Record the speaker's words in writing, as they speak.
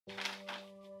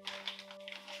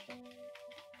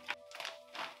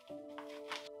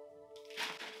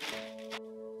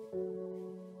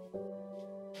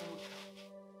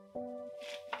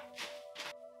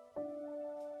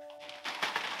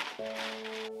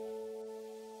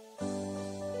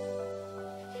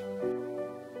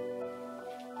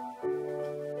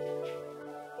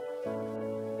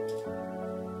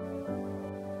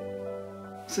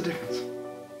What's the difference?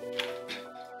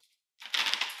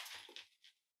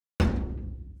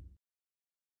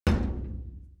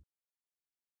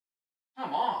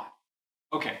 Come on.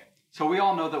 Okay, so we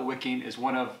all know that wicking is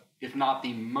one of, if not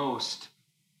the most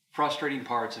frustrating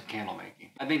parts of candle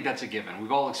making. I think that's a given.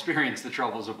 We've all experienced the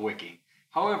troubles of wicking.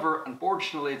 However,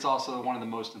 unfortunately, it's also one of the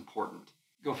most important.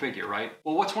 Go figure, right?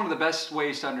 Well, what's one of the best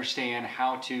ways to understand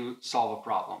how to solve a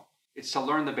problem? It's to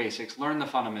learn the basics, learn the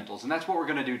fundamentals, and that's what we're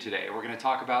going to do today. We're going to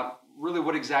talk about really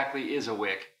what exactly is a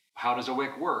wick. How does a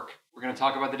wick work? We're going to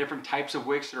talk about the different types of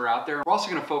wicks that are out there. We're also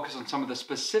going to focus on some of the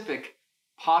specific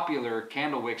popular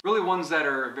candle wicks, really ones that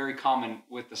are very common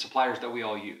with the suppliers that we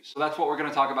all use. So that's what we're going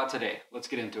to talk about today. Let's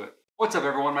get into it. What's up,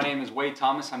 everyone? My name is Wade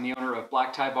Thomas. I'm the owner of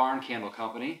Black Tie Barn Candle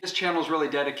Company. This channel is really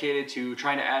dedicated to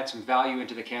trying to add some value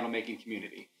into the candle making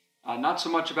community. Not so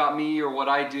much about me or what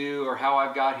I do or how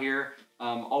I've got here,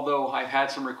 although I've had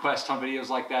some requests on videos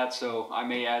like that, so I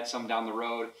may add some down the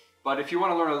road. But if you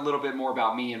want to learn a little bit more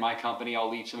about me and my company, I'll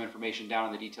leave some information down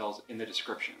in the details in the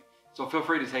description. So feel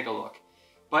free to take a look.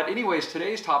 But anyways,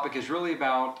 today's topic is really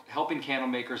about helping candle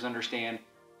makers understand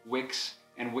wicks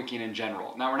and wicking in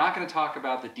general. Now, we're not going to talk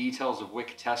about the details of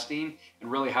wick testing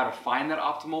and really how to find that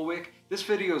optimal wick. This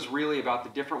video is really about the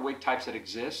different wick types that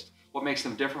exist, what makes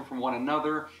them different from one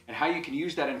another, and how you can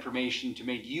use that information to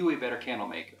make you a better candle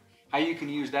maker. How you can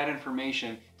use that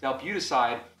information to help you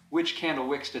decide which candle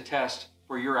wicks to test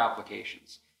for your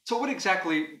applications. So what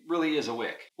exactly really is a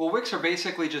wick? Well, wicks are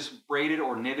basically just braided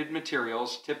or knitted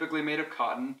materials, typically made of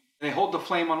cotton, and they hold the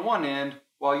flame on one end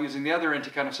while using the other end to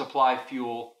kind of supply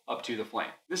fuel up to the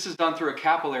flame. This is done through a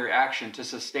capillary action to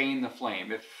sustain the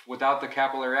flame. If without the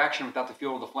capillary action, without the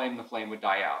fuel of the flame would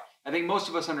die out. I think most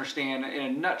of us understand in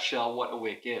a nutshell what a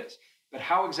wick is. But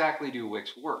how exactly do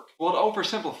wicks work? Well, to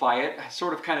oversimplify it, I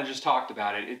sort of kind of just talked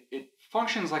about it. It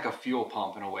functions like a fuel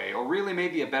pump in a way, or really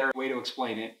maybe a better way to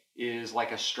explain it is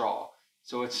like a straw.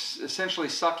 So it's essentially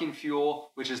sucking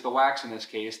fuel, which is the wax in this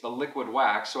case, the liquid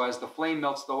wax. So as the flame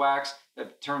melts the wax,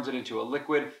 that turns it into a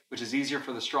liquid, which is easier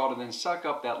for the straw to then suck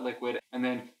up that liquid and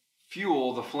then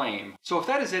fuel the flame. So if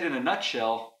that is it in a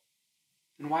nutshell,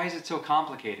 then why is it so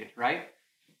complicated, right?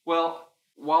 Well,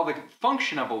 while the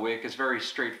function of a wick is very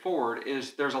straightforward,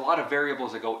 there's a lot of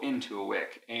variables that go into a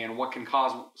wick and what can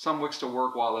cause some wicks to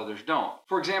work while others don't.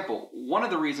 For example, one of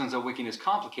the reasons that wicking is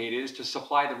complicated is to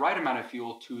supply the right amount of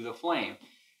fuel to the flame.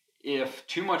 If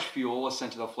too much fuel is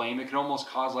sent to the flame, it can almost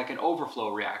cause like an overflow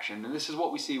reaction. And this is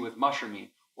what we see with mushrooming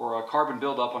or a carbon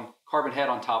buildup on carbon head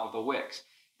on top of the wicks.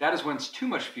 That is when too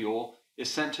much fuel is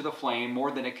sent to the flame more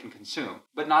than it can consume,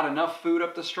 but not enough food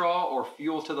up the straw or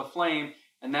fuel to the flame,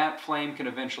 and that flame can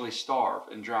eventually starve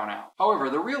and drown out. However,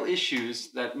 the real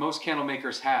issues that most candle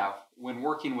makers have when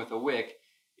working with a wick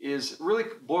really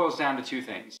boils down to two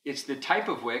things. It's the type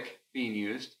of wick being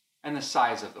used and the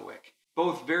size of the wick.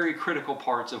 Both very critical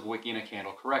parts of wicking a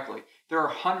candle correctly. There are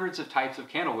hundreds of types of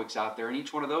candle wicks out there, and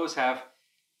each one of those have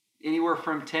anywhere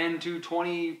from 10 to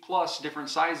 20 plus different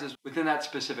sizes within that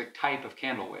specific type of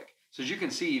candle wick. So as you can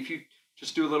see, if you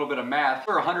just do a little bit of math,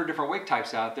 there are 100 different wick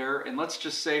types out there, and let's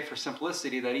just say for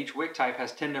simplicity that each wick type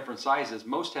has 10 different sizes.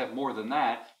 Most have more than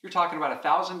that. You're talking about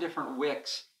 1,000 different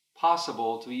wicks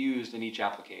possible to be used in each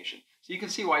application. So you can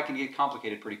see why it can get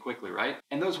complicated pretty quickly, right?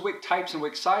 And those wick types and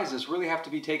wick sizes really have to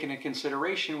be taken into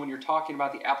consideration when you're talking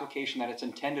about the application that it's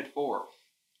intended for.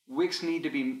 Wicks need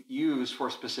to be used for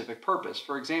a specific purpose.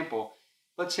 For example,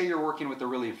 let's say you're working with a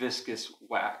really viscous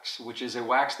wax, which is a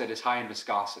wax that is high in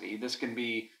viscosity. This can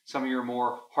be some of your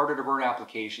more harder to burn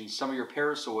applications, some of your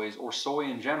parasoys, or soy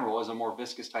in general is a more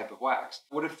viscous type of wax.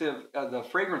 What if the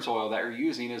fragrance oil that you're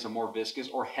using is a more viscous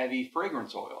or heavy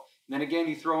fragrance oil? And then again,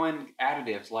 you throw in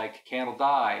additives like candle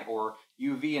dye or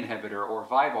UV inhibitor or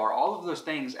Vibar. All of those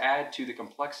things add to the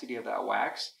complexity of that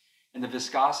wax and the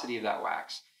viscosity of that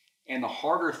wax. And the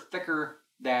harder, thicker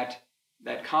that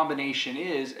combination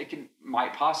is,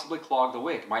 might possibly clog the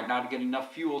wick, might not get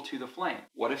enough fuel to the flame.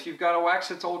 What if you've got a wax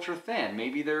that's ultra thin?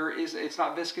 Maybe it's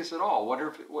not viscous at all. What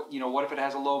if it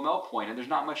has a low melt point and there's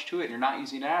not much to it and you're not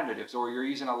using additives, or you're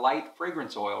using a light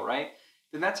fragrance oil, right?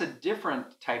 Then that's a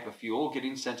different type of fuel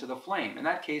getting sent to the flame. In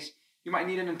that case, you might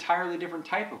need an entirely different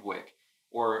type of wick,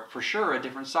 or for sure a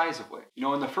different size of wick.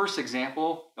 In the first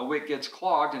example, a wick gets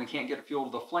clogged and it can't get fuel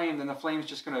to the flame, then the flame's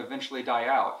just going to eventually die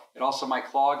out. It also might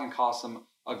clog and cause some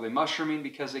ugly mushrooming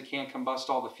because it can't combust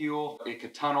all the fuel. It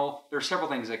could tunnel. There are several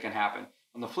things that can happen.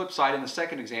 On the flip side, in the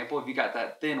second example, if you got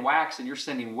that thin wax and you're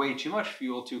sending way too much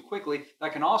fuel too quickly,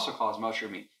 that can also cause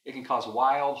mushrooming. It can cause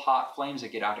wild, hot flames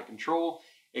that get out of control.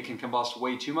 It can combust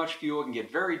way too much fuel. It can get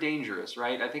very dangerous,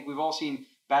 right? I think we've all seen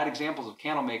bad examples of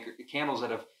candles that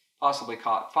have possibly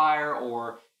caught fire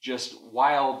or just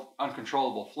wild,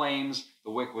 uncontrollable flames.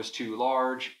 The wick was too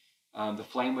large. The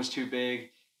flame was too big.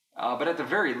 But at the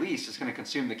very least, it's going to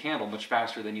consume the candle much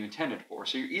faster than you intended for.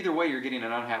 So either way, you're getting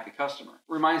an unhappy customer.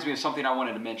 Reminds me of something I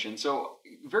wanted to mention. So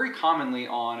very commonly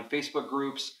on Facebook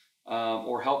groups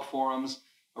or help forums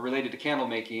related to candle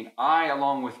making, I,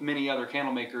 along with many other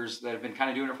candle makers that have been kind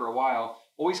of doing it for a while,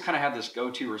 always kind of have this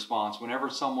go-to response whenever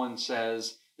someone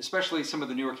says, especially some of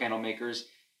the newer candle makers,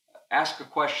 ask a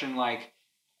question like,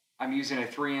 I'm using a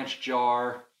 3-inch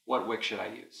jar, what wick should I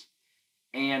use?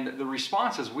 And the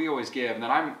responses we always give, and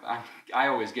that I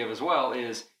always give as well,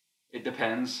 is it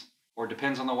depends, or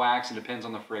depends on the wax and depends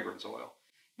on the fragrance oil.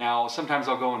 Now, sometimes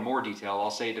I'll go in more detail. I'll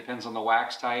say it depends on the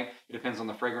wax type, it depends on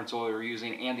the fragrance oil you're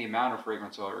using, and the amount of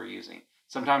fragrance oil you're using.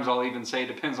 Sometimes I'll even say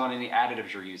it depends on any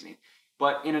additives you're using.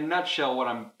 But in a nutshell, what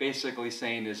I'm basically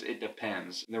saying is it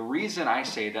depends. And the reason I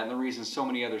say that, and the reason so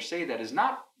many others say that, is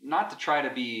not to try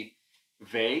to be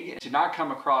vague, to not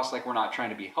come across like we're not trying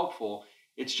to be helpful.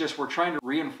 It's just we're trying to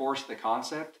reinforce the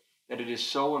concept that it is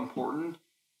so important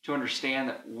to understand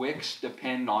that wicks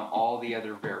depend on all the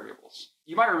other variables.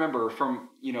 You might remember from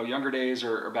younger days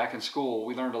or back in school,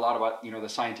 we learned a lot about the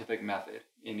scientific method,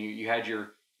 and you had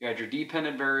your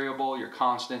dependent variable, your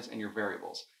constants, and your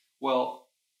variables. Well,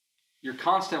 your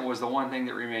constant was the one thing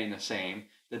that remained the same.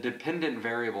 The dependent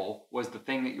variable was the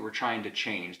thing that you were trying to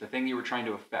change, the thing you were trying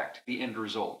to affect, the end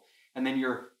result. And then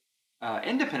your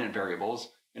independent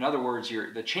variables, in other words,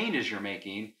 the changes you're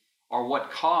making, are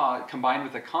what combined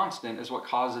with the constant is what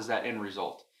causes that end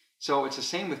result. So it's the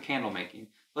same with candle making.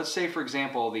 Let's say, for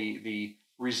example, the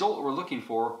result we're looking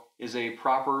for is a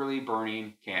properly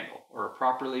burning candle or a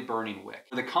properly burning wick.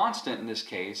 The constant in this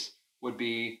case would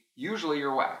be usually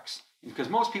your wax, because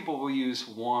most people will use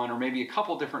one or maybe a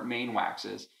couple different main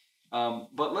waxes.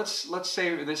 But let's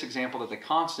say in this example that the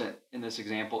constant in this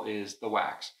example is the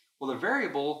wax. Well, the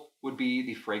variable would be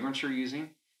the fragrance you're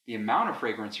using, the amount of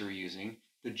fragrance you're using,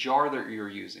 the jar that you're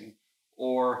using,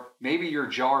 or maybe your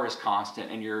jar is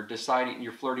constant and you're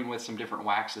flirting with some different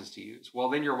waxes to use. Well,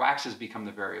 then your waxes become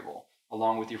the variable,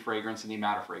 along with your fragrance and the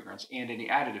amount of fragrance and any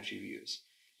additives you use.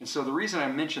 And so the reason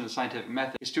I mention the scientific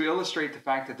method is to illustrate the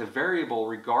fact that the variable,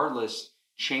 regardless,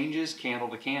 changes candle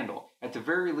to candle. At the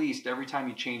very least, every time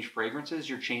you change fragrances,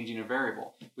 you're changing a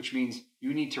variable, which means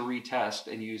you need to retest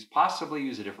and possibly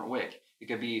use a different wick. It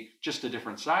could be just a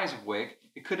different size of wick.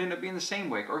 It could end up being the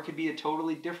same wick, or it could be a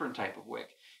totally different type of wick.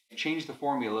 You change the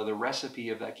formula, the recipe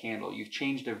of that candle. You've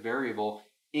changed a variable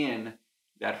in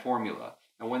that formula.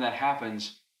 And when that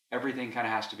happens, everything kind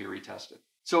of has to be retested.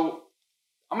 So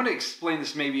I'm going to explain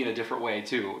this maybe in a different way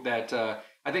too, that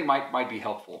I think might be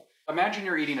helpful. Imagine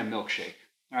you're eating a milkshake,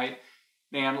 right?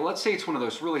 And let's say it's one of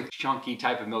those really chunky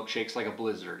type of milkshakes like a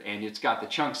Blizzard, and it's got the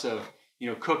chunks of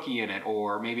cookie in it,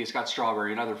 or maybe it's got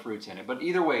strawberry and other fruits in it. But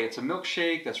either way, it's a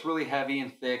milkshake that's really heavy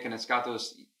and thick, and it's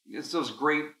those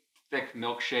great thick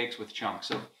milkshakes with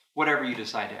chunks of whatever you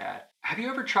decide to add. Have you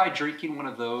ever tried drinking one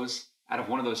of those out of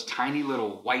one of those tiny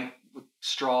little white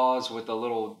straws with a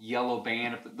little yellow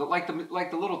band, like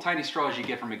the little tiny straws you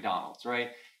get from McDonald's, right?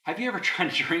 Have you ever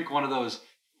tried to drink one of those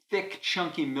thick,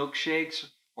 chunky milkshakes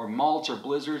or malts or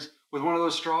Blizzards with one of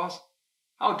those straws?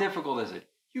 How difficult is it?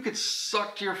 You could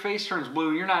suck till your face turns blue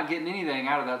and you're not getting anything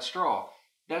out of that straw.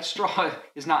 That straw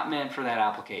is not meant for that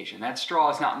application. That straw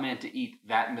is not meant to eat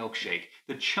that milkshake.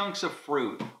 The chunks of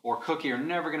fruit or cookie are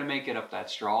never going to make it up that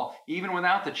straw. Even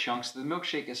without the chunks, the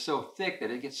milkshake is so thick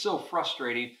that it gets so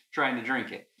frustrating trying to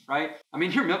drink it, right? I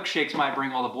mean, your milkshakes might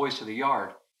bring all the boys to the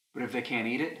yard, but if they can't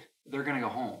eat it, they're going to go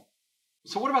home.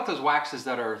 So what about those waxes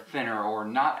that are thinner or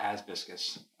not as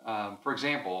viscous? For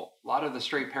example, a lot of the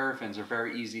straight paraffins are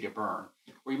very easy to burn,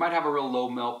 or you might have a real low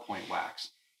melt point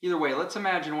wax. Either way, let's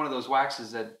imagine one of those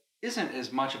waxes that isn't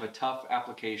as much of a tough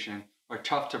application or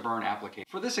tough to burn application.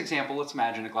 For this example, let's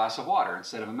imagine a glass of water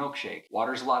instead of a milkshake.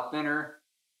 Water's a lot thinner,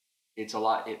 it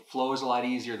flows a lot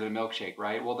easier than a milkshake,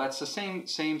 right? Well, that's the same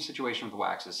situation with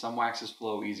waxes. Some waxes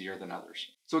flow easier than others.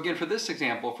 So again, for this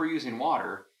example, if we're using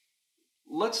water,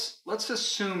 let's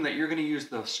assume that you're going to use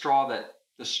the straw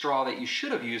that you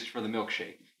should have used for the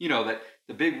milkshake. That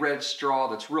the big red straw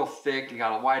that's real thick and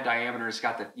got a wide diameter. It's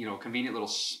got the convenient little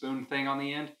spoon thing on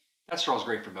the end. That straw is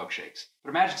great for milkshakes.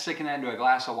 But imagine sticking that into a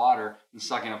glass of water and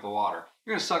sucking up the water.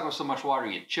 You're going to suck up so much water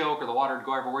you'd choke, or the water would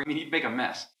go everywhere. You'd make a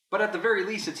mess. But at the very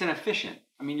least, it's inefficient.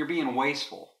 I mean, you're being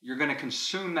wasteful. You're going to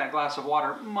consume that glass of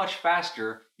water much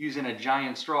faster using a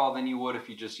giant straw than you would if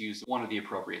you just used one of the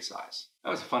appropriate size.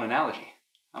 That was a fun analogy.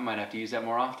 I might have to use that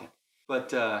more often.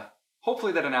 But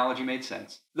hopefully that analogy made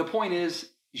sense. The point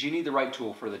is you need the right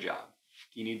tool for the job.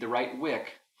 You need the right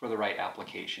wick for the right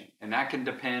application. And that can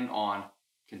depend on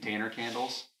container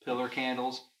candles, pillar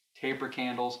candles, taper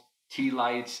candles, tea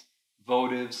lights,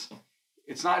 votives.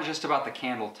 It's not just about the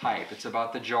candle type, it's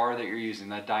about the jar that you're using,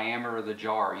 the diameter of the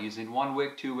jar, using 1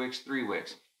 wick, 2 wicks, 3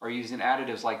 wicks, or using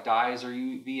additives like dyes or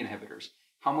UV inhibitors.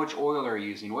 How much oil are you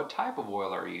using? What type of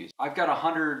oil are you using? I've got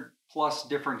 100 plus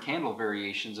different candle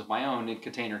variations of my own in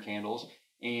container candles,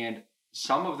 and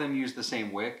some of them use the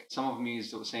same wick, some of them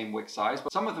use the same wick size,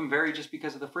 but some of them vary just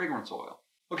because of the fragrance oil.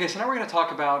 Okay, so now we're going to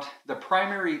talk about the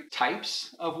primary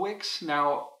types of wicks.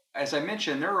 Now, as I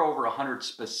mentioned, there are over 100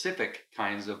 specific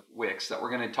kinds of wicks that we're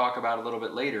going to talk about a little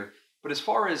bit later. But as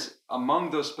far as among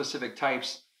those specific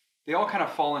types, they all kind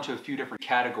of fall into a few different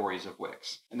categories of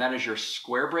wicks. And that is your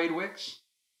square braid wicks,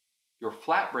 your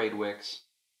flat braid wicks,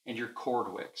 and your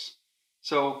cord wicks.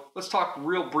 So let's talk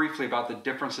real briefly about the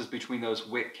differences between those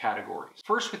wick categories.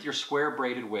 First, with your square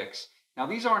braided wicks. Now,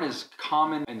 these aren't as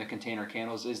common in the container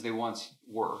candles as they once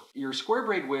were. Your square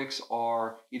braid wicks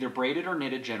are either braided or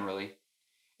knitted generally,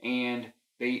 and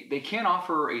they can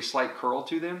offer a slight curl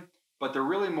to them, but they're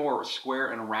really more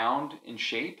square and round in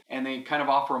shape, and they kind of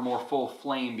offer a more full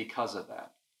flame because of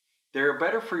that. They're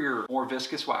better for your more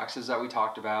viscous waxes that we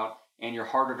talked about, and your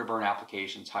harder to burn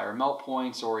applications, higher melt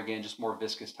points, or again, just more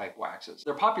viscous type waxes.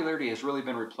 Their popularity has really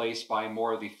been replaced by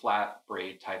more of the flat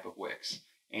braid type of wicks.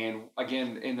 And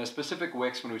again, in the specific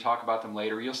wicks, when we talk about them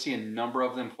later, you'll see a number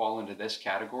of them fall into this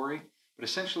category. But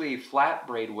essentially, a flat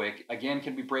braid wick, again,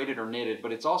 can be braided or knitted,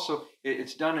 but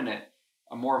it's done in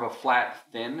a more of a flat,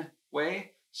 thin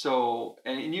way. So,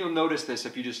 and you'll notice this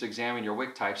if you just examine your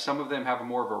wick types. Some of them have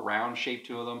more of a round shape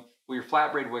to them, where your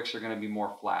flat braid wicks are going to be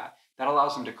more flat. That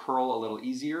allows them to curl a little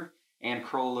easier and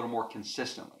curl a little more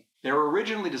consistently. They were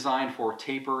originally designed for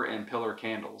taper and pillar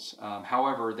candles.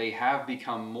 However, they have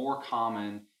become more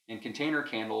common in container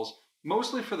candles,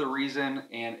 mostly for the reason,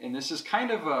 and this is kind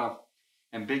of a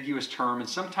ambiguous term, and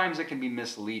sometimes it can be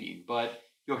misleading, but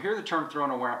you'll hear the term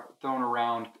thrown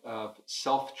around of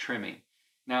self-trimming.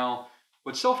 Now,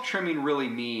 what self-trimming really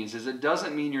means is it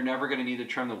doesn't mean you're never going to need to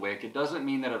trim the wick. It doesn't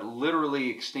mean that it literally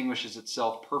extinguishes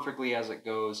itself perfectly as it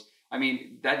goes. I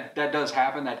mean, that does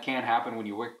happen. That can happen when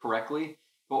you wick correctly.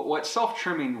 But what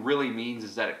self-trimming really means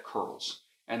is that it curls.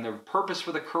 And the purpose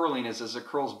for the curling is as it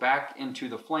curls back into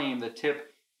the flame, the tip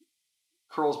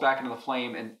curls back into the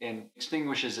flame and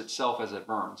extinguishes itself as it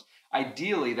burns.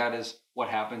 Ideally, that is what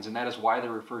happens, and that is why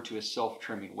they're referred to as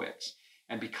self-trimming wicks.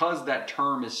 And because that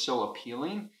term is so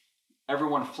appealing,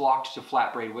 everyone flocked to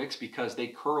flat braid wicks because they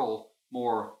curl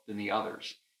more than the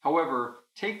others. However,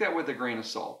 take that with a grain of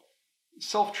salt.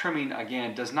 Self-trimming,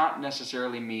 again, does not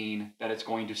necessarily mean that it's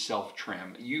going to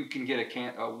self-trim. You can get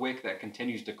a wick that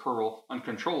continues to curl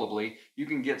uncontrollably. You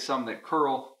can get some that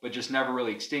curl but just never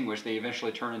really extinguish. They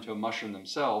eventually turn into a mushroom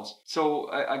themselves. So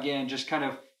again, just kind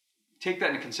of take that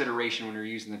into consideration when you're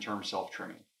using the term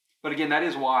self-trimming. But again, that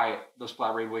is why those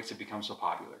flat braid wicks have become so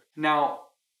popular. Now,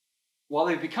 while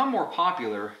they've become more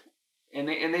popular, and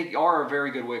they are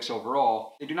very good wicks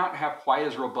overall, they do not have quite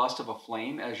as robust of a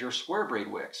flame as your square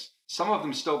braid wicks. Some of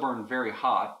them still burn very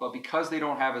hot, but because they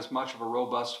don't have as much of a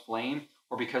robust flame,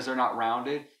 or because they're not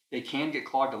rounded, they can get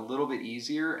clogged a little bit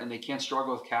easier, and they can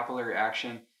struggle with capillary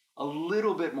action a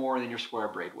little bit more than your square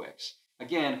braid wicks.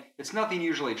 Again, it's nothing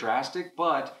usually drastic,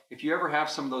 but if you ever have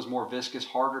some of those more viscous,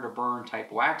 harder to burn type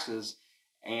waxes,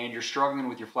 and you're struggling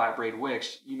with your flat braid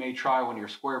wicks, you may try one of your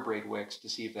square braid wicks to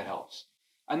see if that helps.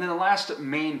 And then the last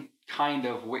main kind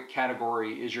of wick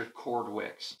category is your cord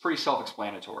wicks. Pretty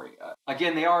self-explanatory.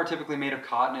 Again, they are typically made of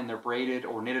cotton and they're braided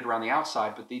or knitted around the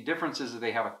outside, but the difference is that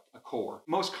they have a core.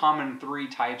 Most common three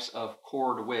types of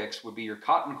cord wicks would be your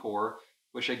cotton core,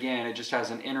 which again, it just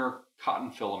has an inner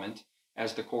cotton filament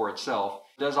as the core itself.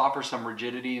 It does offer some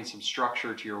rigidity and some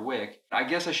structure to your wick. I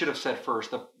guess I should have said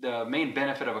first, the main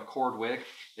benefit of a cord wick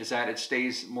is that it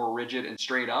stays more rigid and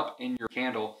straight up in your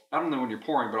candle, not only when you're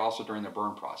pouring, but also during the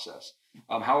burn process.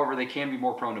 However, they can be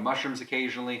more prone to mushrooms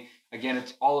occasionally. Again,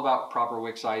 it's all about proper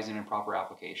wick sizing and proper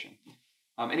application.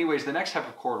 Anyways, the next type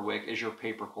of cord wick is your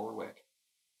paper cord wick.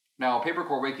 Now, a paper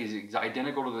cord wick is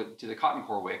identical to the cotton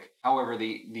core wick. However,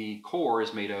 the core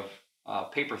is made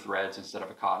of paper threads instead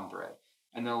of a cotton thread.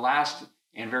 And the last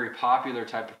and very popular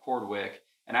type of cord wick,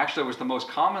 and actually was the most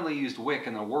commonly used wick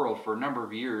in the world for a number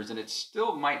of years, and it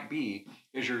still might be,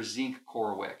 is your zinc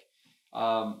core wick.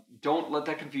 Don't let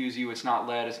that confuse you. It's not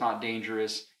lead. It's not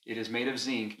dangerous. It is made of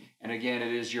zinc. And again,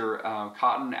 it is your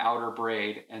cotton outer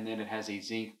braid, and then it has a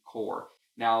zinc core.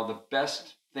 Now, the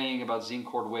best thing about zinc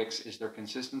cord wicks is their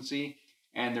consistency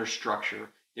and their structure.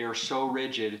 They are so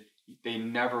rigid. They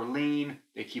never lean.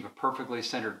 They keep a perfectly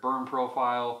centered burn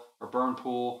profile or burn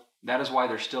pool. That is why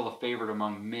they're still a favorite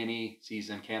among many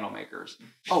seasoned candle makers.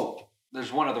 Oh,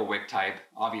 There's one other wick type,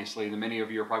 obviously, that many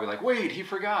of you are probably like, wait, he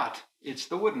forgot. It's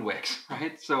the wooden wicks,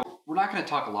 right? So we're not going to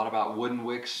talk a lot about wooden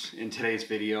wicks in today's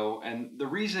video. And the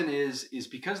reason is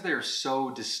because they're so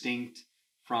distinct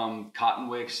from cotton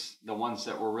wicks, the ones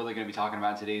that we're really going to be talking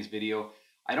about in today's video.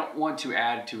 I don't want to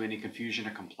add to any confusion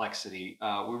or complexity.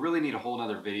 We really need a whole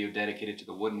other video dedicated to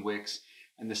the wooden wicks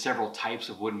and the several types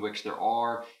of wooden wicks there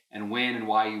are, and when and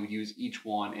why you would use each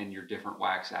one in your different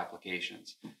wax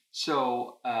applications.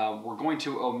 So we're going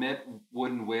to omit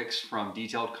wooden wicks from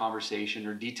detailed conversation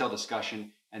or detailed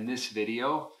discussion in this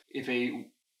video. If a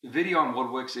video on wood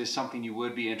wicks is something you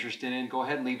would be interested in, go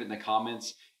ahead and leave it in the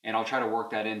comments, and I'll try to work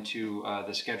that into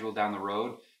the schedule down the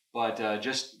road. But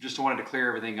just wanted to clear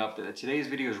everything up that today's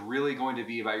video is really going to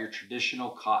be about your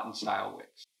traditional cotton style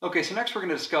wicks. Okay, so next we're going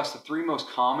to discuss the 3 most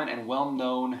common and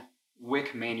well-known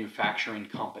wick manufacturing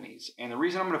companies. And the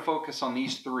reason I'm going to focus on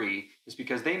these 3 is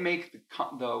because they make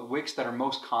the wicks that are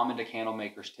most common to candle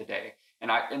makers today.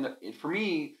 And for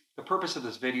me, the purpose of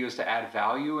this video is to add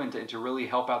value and to really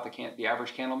help out the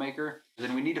average candle maker.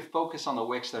 Then we need to focus on the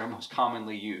wicks that are most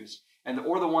commonly used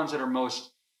or the ones that are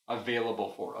most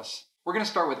available for us. We're going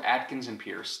to start with Atkins and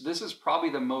Pierce. This is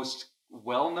probably the most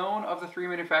well-known of the 3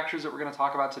 manufacturers that we're going to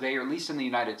talk about today, or at least in the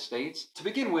United States. To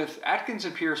begin with, Atkins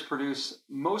and Pierce produce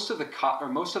most of the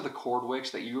cord wicks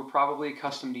that you're probably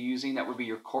accustomed to using. That would be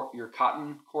your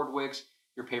cotton cord wicks,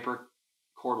 your paper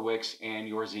cord wicks, and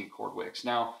your zinc cord wicks.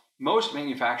 Now, most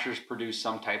manufacturers produce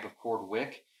some type of cord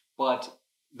wick, but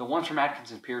the ones from Atkins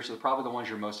and Pierce are probably the ones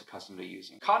you're most accustomed to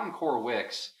using. Cotton core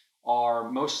wicks are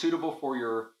most suitable for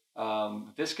your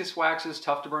viscous waxes,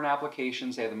 tough to burn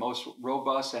applications. They have the most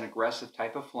robust and aggressive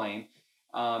type of flame.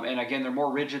 And again, they're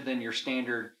more rigid than your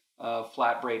standard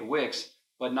flat braid wicks,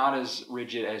 but not as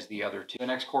rigid as the other 2. The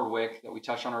next cord wick that we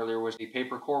touched on earlier was the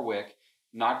paper core wick.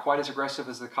 Not quite as aggressive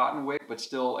as the cotton wick, but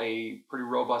still a pretty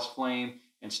robust flame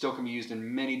and still can be used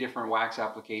in many different wax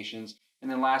applications.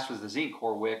 And then last was the zinc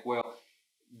core wick. Well,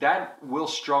 that will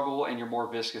struggle in your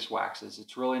more viscous waxes.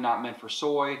 It's really not meant for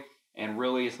soy. And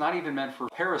really, it's not even meant for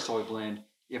parasoy blend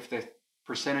if the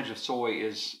percentage of soy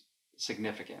is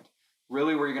significant.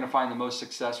 Really, where you're going to find the most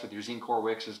success with your zinc core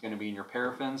wicks is going to be in your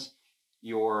paraffins,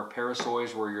 your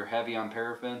parasoys where you're heavy on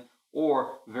paraffin,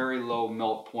 or very low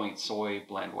melt point soy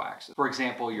blend waxes. For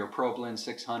example, your Pro Blend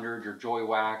 600, your Joy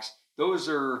Wax, those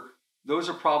are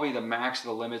probably the max of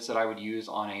the limits that I would use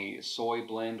on a soy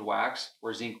blend wax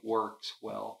where zinc works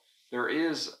well. There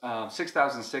is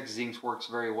 6006 zinc works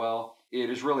very well. It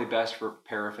is really best for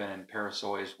paraffin and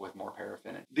parasoys with more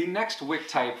paraffin. The next wick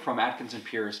type from Atkins and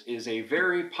Pierce is a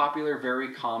very popular,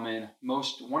 very common,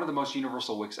 one of the most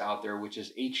universal wicks out there, which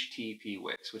is HTP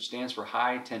wicks, which stands for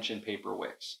high tension paper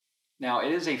wicks. Now,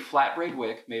 it is a flat braid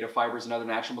wick made of fibers and other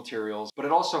natural materials, but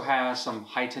it also has some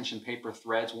high tension paper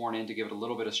threads worn in to give it a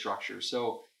little bit of structure.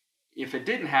 So if it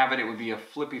didn't have it, it would be a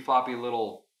flippy floppy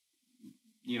little,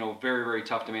 very, very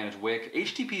tough to manage wick.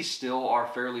 HTPs still are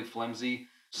fairly flimsy.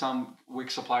 Some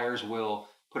wick suppliers will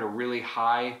put a really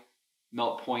high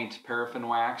melt point paraffin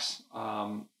wax,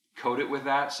 coat it with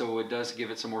that, so it does give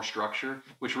it some more structure,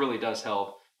 which really does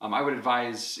help. I would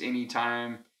advise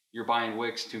anytime you're buying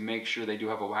wicks to make sure they do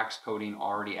have a wax coating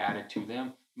already added to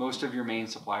them. Most of your main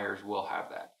suppliers will have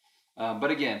that.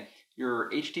 But again, your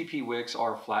HTP wicks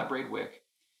are a flat braid wick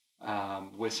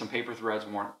with some paper threads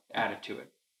added to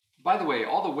it. By the way,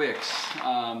 all the wicks,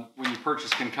 when you purchase,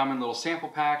 can come in little sample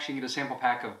packs. You can get a sample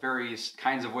pack of various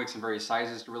kinds of wicks and various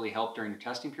sizes to really help during your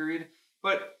testing period.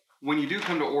 But when you do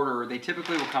come to order, they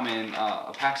typically will come in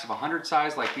packs of 100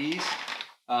 size like these.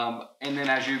 And then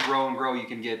as you grow and grow, you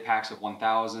can get packs of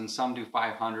 1,000. Some do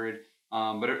 500,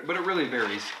 but it really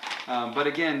varies. But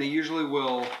again, they usually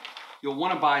you'll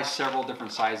want to buy several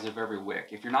different sizes of every wick.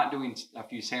 If you're not doing a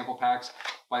few sample packs,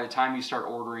 by the time you start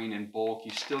ordering in bulk,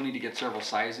 you still need to get several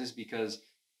sizes because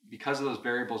of those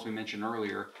variables we mentioned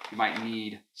earlier, you might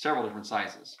need several different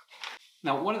sizes.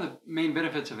 Now, one of the main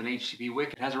benefits of an HTP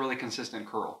wick, it has a really consistent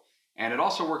curl. And it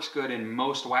also works good in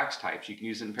most wax types. You can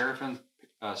use it in paraffin,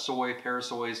 soy,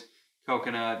 parasoys,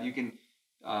 coconut. You can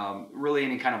really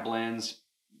any kind of blends.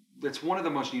 It's one of the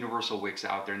most universal wicks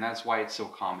out there, and that's why it's so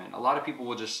common. A lot of people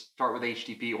will just start with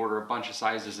HTP, order a bunch of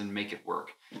sizes, and make it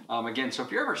work. Again, so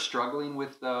if you're ever struggling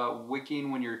with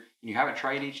wicking when you haven't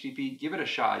tried HTP, give it a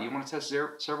shot. You want to test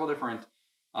several different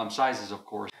sizes, of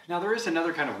course. Now, there is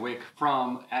another kind of wick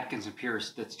from Atkins and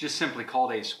Pierce that's just simply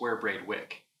called a square braid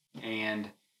wick, and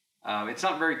it's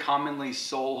not very commonly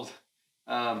sold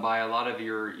by a lot of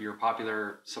your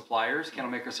popular suppliers, candle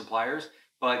maker suppliers,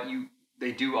 but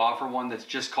they do offer one that's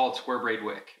just called square braid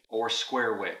wick or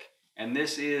square wick. And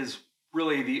this is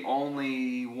really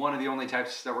one of the only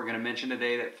types that we're going to mention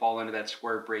today that fall into that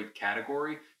square braid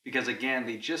category, because again,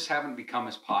 they just haven't become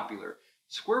as popular.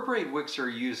 Square braid wicks are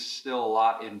used still a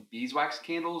lot in beeswax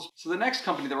candles. So the next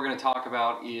company that we're going to talk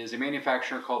about is a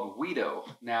manufacturer called Wedo.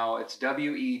 Now it's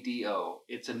W-E-D-O.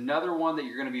 It's another one that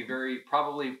you're going to be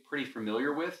probably pretty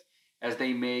familiar with, as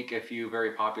they make a few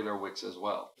very popular wicks as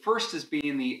well. First is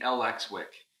being the LX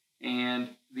wick. And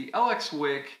the LX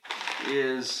wick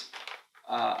is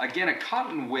again, a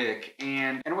cotton wick,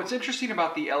 and what's interesting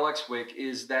about the LX wick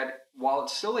is that while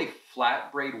it's still a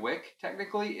flat braid wick,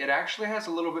 technically, it actually has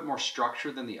a little bit more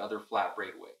structure than the other flat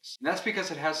braid wicks. And that's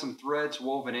because it has some threads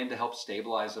woven in to help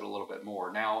stabilize it a little bit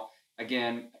more. Now,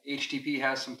 again, HTP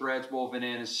has some threads woven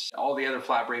in, as all the other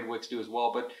flat braid wicks do as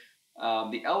well, but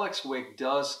the LX wick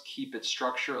does keep its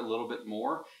structure a little bit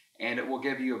more, and it will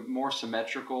give you a more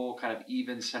symmetrical, kind of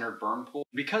even centered burn pool.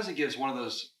 Because it gives one of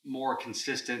those more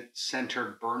consistent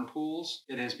centered burn pools,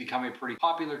 it has become a pretty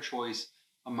popular choice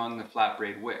among the flat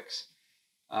braid wicks.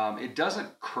 It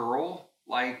doesn't curl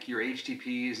like your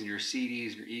HTPs and your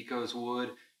CDs and your Ecos would.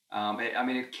 I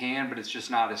mean, it can, but it's just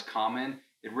not as common.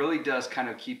 It really does kind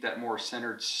of keep that more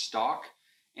centered stock,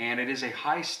 and it is a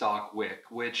high stock wick,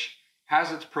 which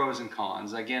has its pros and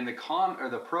cons. Again,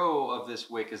 the pro of this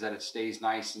wick is that it stays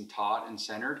nice and taut and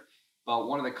centered. But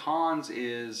one of the cons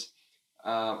is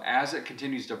as it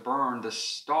continues to burn, the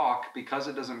stalk, because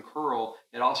it doesn't curl,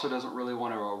 it also doesn't really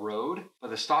want to erode.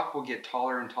 But the stalk will get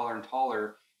taller and taller and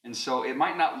taller. And so it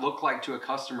might not look like to a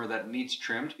customer that it needs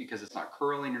trimmed because it's not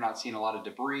curling, you're not seeing a lot of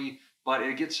debris, but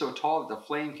it gets so tall that the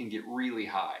flame can get really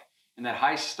high. And that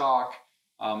high stalk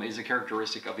is a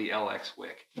characteristic of the LX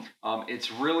wick.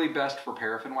 It's really best for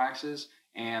paraffin waxes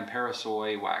and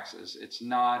parasoy waxes. It's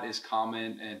not as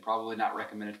common and probably not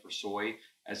recommended for soy,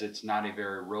 as it's not a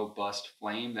very robust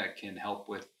flame that can help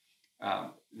with,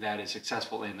 that is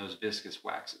successful in those viscous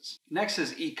waxes. Next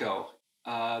is Eco.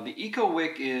 The Eco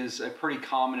wick is a pretty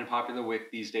common and popular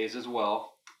wick these days as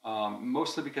well,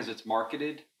 mostly because it's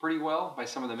marketed pretty well by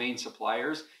some of the main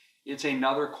suppliers. It's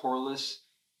another coreless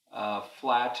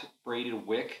flat braided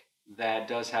wick that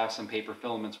does have some paper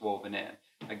filaments woven in.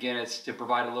 Again, it's to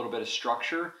provide a little bit of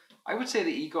structure. I would say the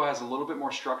Eco has a little bit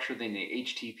more structure than the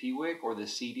HTP wick or the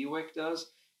CD wick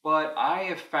does, but I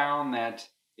have found that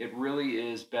it really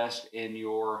is best in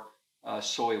your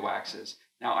soy waxes.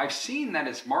 Now, I've seen that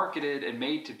it's marketed and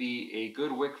made to be a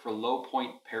good wick for low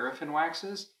point paraffin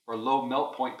waxes or low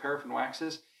melt point paraffin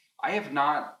waxes. I have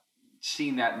not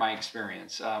seen that in my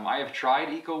experience. I have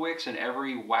tried Eco wicks in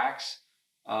every wax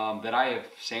that I have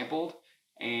sampled,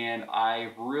 and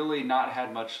I've really not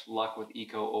had much luck with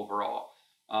Eco overall.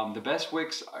 The best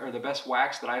wicks or the best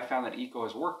wax that I've found that Eco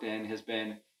has worked in has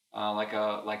been like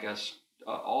a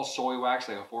all soy wax,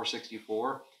 like a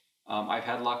 464. I've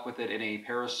had luck with it in a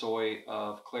parasoy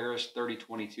of Claris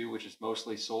 3022, which is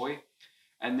mostly soy.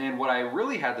 And then what I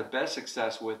really had the best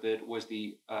success with it was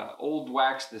the old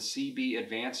wax, the CB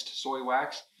Advanced Soy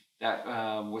Wax that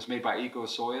was made by Eco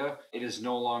Soya. It is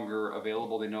no longer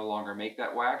available. They no longer make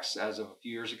that wax as of a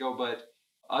few years ago. But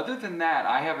other than that,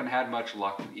 I haven't had much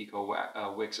luck with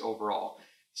Eco wicks overall.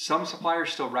 Some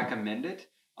suppliers still recommend it,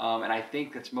 and I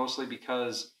think that's mostly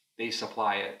because they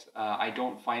supply it. I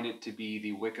don't find it to be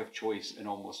the wick of choice in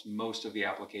almost most of the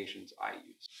applications I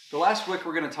use. The last wick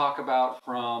we're going to talk about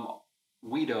from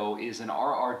Wedo is an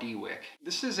RRD wick.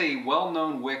 This is a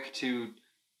well-known wick to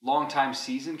longtime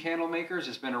seasoned candle makers.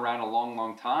 It's been around a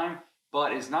long time,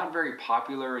 but is not very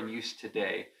popular in use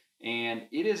today. And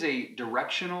it is a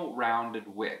directional rounded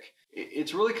wick.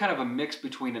 It's really kind of a mix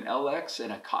between an LX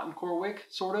and a cotton core wick,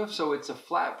 sort of. So it's a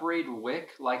flat braid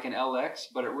wick like an LX,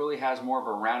 but it really has more of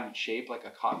a rounded shape like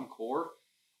a cotton core.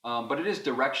 But it is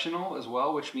directional as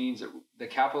well, which means that the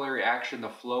capillary action, the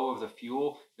flow of the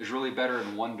fuel is really better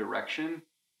in one direction.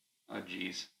 Oh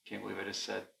geez, can't believe I just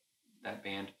said that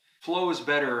band. Flow is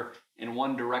better in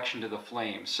one direction to the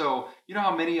flame. So you know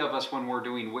how many of us, when we're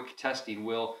doing wick testing,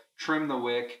 will trim the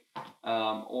wick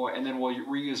and then we'll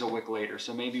reuse a wick later.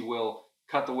 So maybe we'll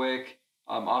cut the wick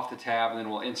off the tab, and then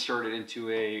we'll insert it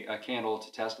into a candle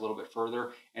to test a little bit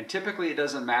further. And typically it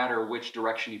doesn't matter which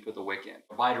direction you put the wick in,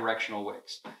 bidirectional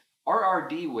wicks.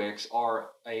 RRD wicks are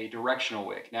a directional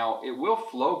wick. Now it will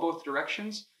flow both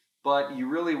directions, but you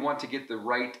really want to get the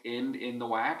right end in the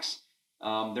wax.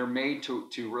 They're made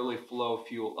to really flow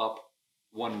fuel up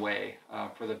one way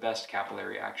for the best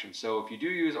capillary action. So if you do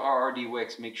use RRD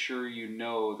wicks, make sure you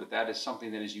know that that is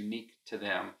something that is unique to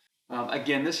them.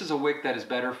 Again, this is a wick that is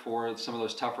better for some of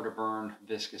those tougher to burn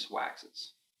viscous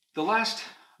waxes. The last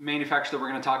manufacturer that we're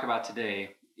going to talk about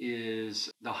today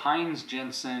is the Heinz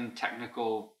Jensen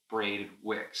Technical Braided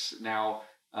Wicks. Now,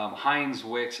 Heinz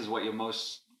Wicks is what you'll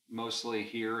mostly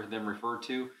hear them referred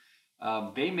to.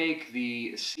 They make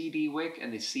the CD wick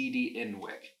and the CD-in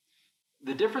wick.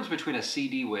 The difference between a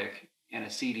CD wick and a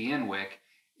CD-in wick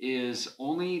is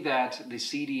only that the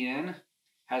CD-in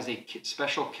has a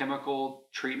special chemical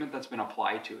treatment that's been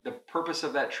applied to it. The purpose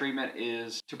of that treatment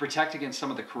is to protect against some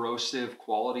of the corrosive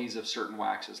qualities of certain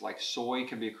waxes. Like soy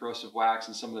can be a corrosive wax,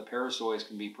 and some of the parasoys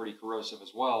can be pretty corrosive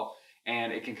as well.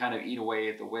 And it can kind of eat away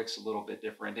at the wicks a little bit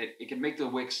different. It can make the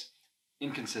wicks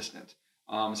inconsistent.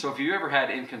 So if you ever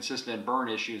had inconsistent burn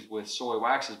issues with soy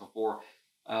waxes before,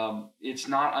 it's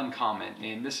not uncommon.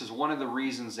 And this is one of the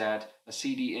reasons that a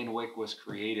CD-in wick was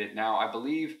created. Now, I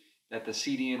believe that the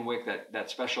CD-in wick, that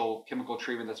special chemical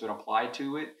treatment that's been applied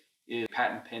to it, is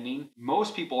patent pending.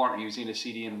 Most people aren't using a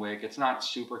CD-in wick. It's not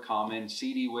super common.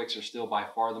 CD wicks are still by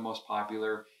far the most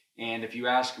popular. And if you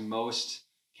ask most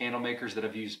candle makers that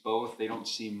have used both, they don't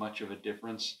see much of a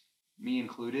difference, me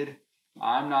included.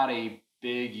 I'm not a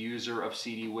big user of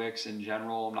CD wicks in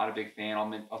general. I'm not a big fan.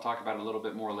 I'll talk about it a little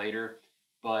bit more later.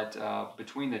 But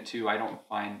between the two, I don't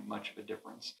find much of a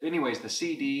difference. Anyways, the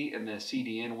CD and the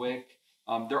CD-in wick,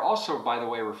 they're also, by the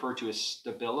way, referred to as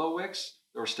Stabilo wicks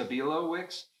or Stabilo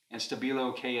wicks and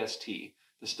Stabilo KST.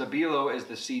 The Stabilo is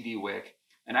the CD wick,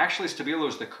 and actually Stabilo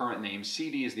is the current name.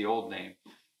 CD is the old name.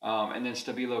 And then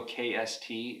Stabilo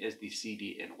KST is the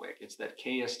CD-in wick. It's that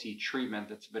KST treatment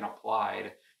that's been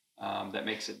applied that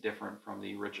makes it different from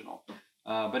the original.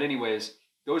 But anyways,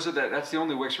 that's the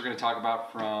only wicks we're going to talk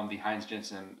about from the Heinz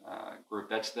Jensen group.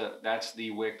 That's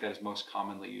the wick that is most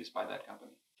commonly used by that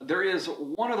company. There is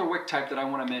one other wick type that I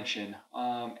want to mention,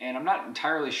 and I'm not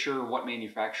entirely sure what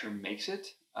manufacturer makes it,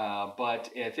 but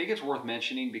I think it's worth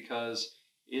mentioning because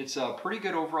it's a pretty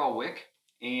good overall wick,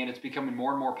 and it's becoming more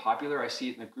and more popular. I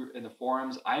see it in the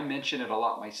forums. I mention it a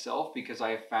lot myself because I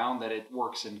have found that it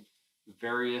works in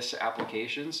various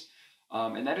applications,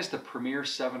 and that is the Premier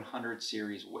 700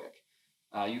 series wick.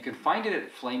 You can find it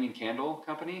at Flaming Candle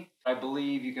Company. I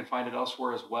believe you can find it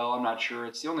elsewhere as well. I'm not sure.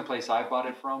 It's the only place I've bought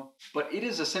it from. But it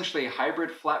is essentially a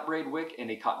hybrid flat braid wick and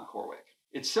a cotton core wick.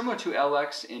 It's similar to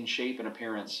LX in shape and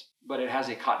appearance, but it has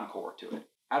a cotton core to it.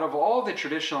 Out of all the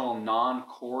traditional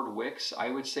non-cored wicks, I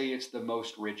would say it's the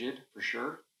most rigid for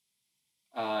sure.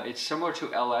 It's similar to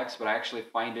LX, but I actually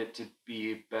find it to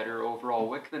be a better overall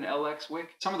wick than LX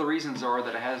wick. Some of the reasons are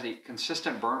that it has a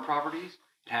consistent burn properties.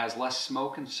 It has less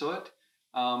smoke and soot.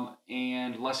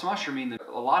 And less mushrooming than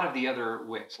a lot of the other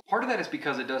wicks. Part of that is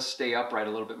because it does stay upright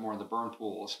a little bit more in the burn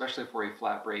pool, especially for a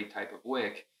flat braid type of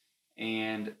wick.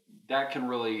 And that can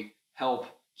really help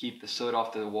keep the soot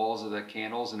off the walls of the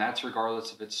candles. And that's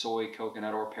regardless if it's soy,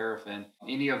 coconut, or paraffin.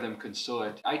 Any of them can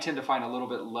soot. I tend to find a little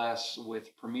bit less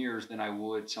with Premiers than I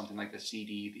would something like the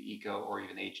CD, the Eco, or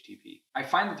even the HTP. I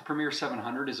find that the Premier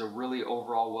 700 is a really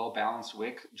overall well-balanced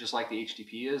wick, just like the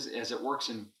HTP is, as it works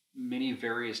in many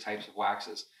various types of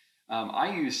waxes.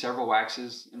 I use several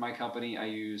waxes in my company. I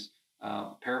use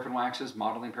paraffin waxes,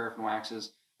 modeling paraffin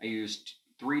waxes. I use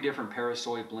 3 different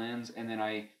parasoy blends, and then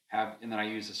I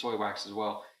use the soy wax as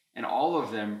well. And all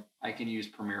of them I can use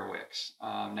Premier wicks.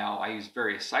 Now I use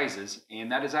various sizes,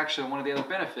 and that is actually one of the other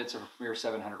benefits of a Premier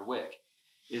 700 wick.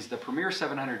 Is the Premier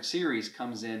 700 series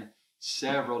comes in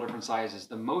several different sizes,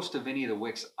 the most of any of the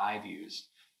wicks I've used.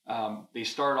 They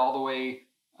start all the way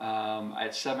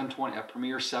at 720, a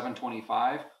Premier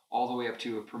 725, all the way up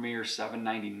to a Premier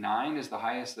 799 is the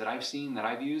highest that I've seen, that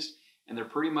I've used. And they're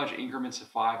pretty much increments of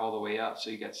 5 all the way up. So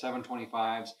you got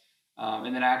 725s.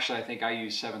 And then actually I think I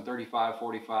use 735,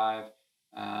 45,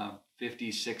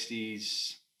 50,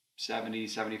 60s, 70,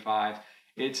 75.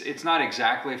 It's not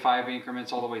exactly 5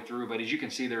 increments all the way through, but as you can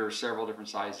see, there are several different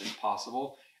sizes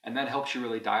possible. And that helps you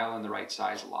really dial in the right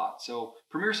size a lot. So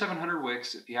Premier 700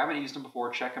 wicks, if you haven't used them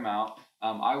before, check them out.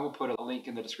 I will put a link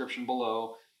in the description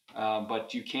below,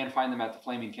 but you can find them at the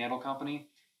Flaming Candle Company.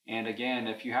 And again,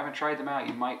 if you haven't tried them out,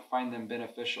 you might find them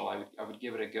beneficial. I would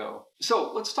give it a go.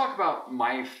 So let's talk about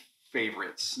my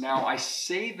favorites. Now, I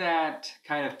say that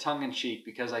kind of tongue-in-cheek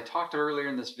because I talked earlier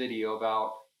in this video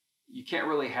about you can't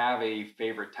really have a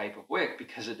favorite type of wick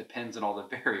because it depends on all the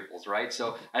variables, right?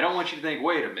 So I don't want you to think,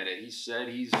 wait a minute, he said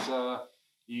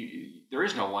there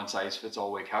is no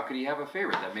one-size-fits-all wick. How could he have a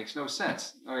favorite? That makes no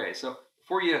sense. Okay, so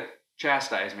before you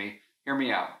chastise me, hear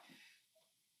me out.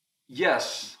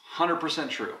 Yes, 100%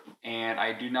 true. And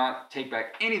I do not take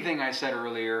back anything I said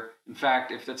earlier. In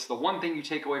fact, if that's the one thing you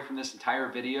take away from this entire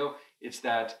video, it's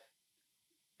that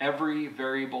every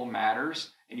variable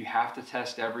matters and you have to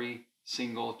test every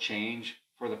single change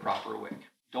for the proper wick.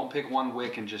 Don't pick one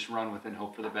wick and just run with it and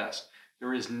hope for the best.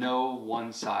 There is no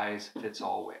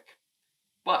one-size-fits-all wick.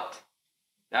 But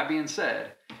that being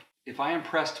said, if I am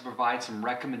pressed to provide some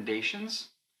recommendations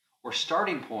or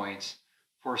starting points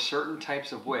for certain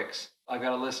types of wicks, I've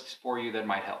got a list for you that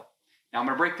might help. Now I'm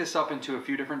going to break this up into a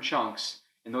few different chunks,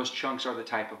 and those chunks are the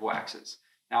type of waxes.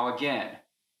 Now again,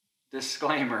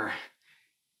 disclaimer,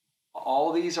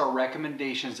 all these are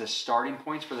recommendations as starting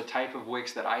points for the type of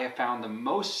wicks that I have found the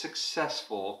most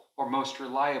successful or most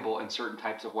reliable in certain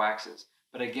types of waxes.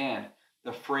 But again,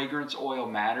 the fragrance oil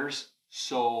matters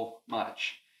so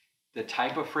much. The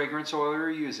type of fragrance oil you're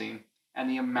using and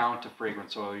the amount of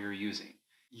fragrance oil you're using.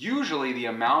 Usually the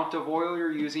amount of oil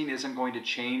you're using isn't going to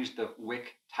change the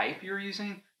wick type you're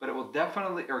using, but it will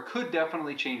definitely, or could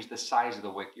definitely change the size of the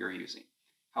wick you're using.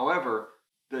 However,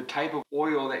 the type of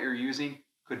oil that you're using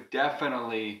could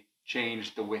definitely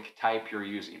change the wick type you're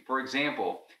using. For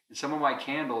example, in some of my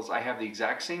candles, I have the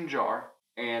exact same jar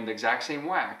and the exact same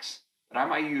wax, but I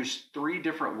might use 3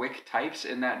 different wick types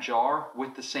in that jar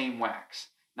with the same wax.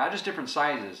 Not just different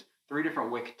sizes, 3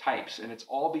 different wick types, and it's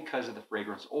all because of the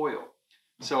fragrance oil.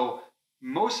 So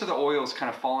most of the oils kind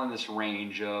of fall in this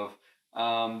range of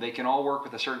they can all work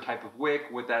with a certain type of wick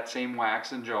with that same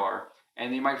wax and jar,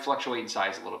 and they might fluctuate in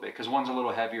size a little bit because one's a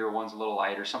little heavier, one's a little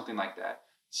lighter, something like that.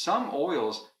 Some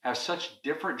oils have such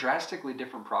different, drastically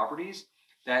different properties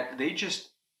that they just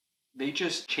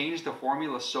change the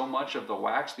formula so much of the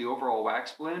wax, the overall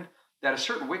wax blend, that a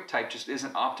certain wick type just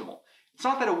isn't optimal. It's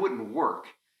not that it wouldn't work.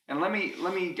 And let me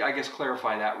I guess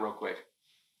clarify that real quick.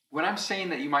 When I'm saying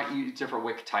that you might use different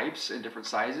wick types and different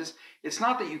sizes, it's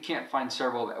not that you can't find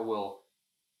several that will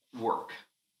work,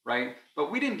 right?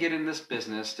 But we didn't get in this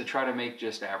business to try to make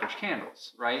just average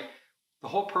candles, right? The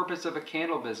whole purpose of a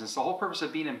candle business, the whole purpose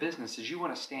of being in business is you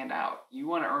want to stand out. You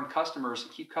want to earn customers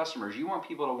and keep customers. You want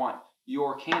people to want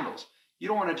your candles. You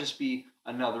don't want to just be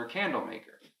another candle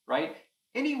maker, right?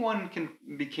 Anyone can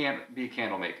be a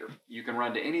candle maker. You can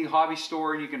run to any hobby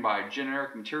store and you can buy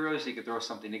generic materials. You can throw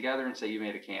something together and say you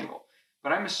made a candle.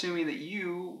 But I'm assuming that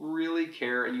you really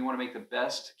care and you want to make the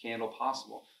best candle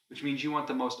possible, which means you want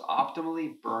the most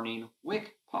optimally burning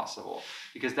wick possible,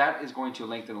 because that is going to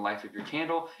lengthen the life of your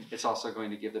candle. It's also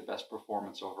going to give the best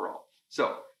performance overall.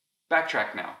 So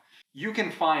backtrack now. You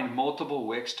can find multiple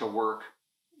wicks to work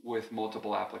with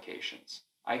multiple applications.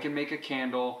 I can make a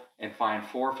candle and find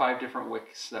 4 or 5 different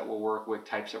wicks that will work, wick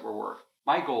types that will work.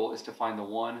 My goal is to find the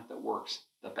one that works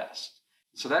the best.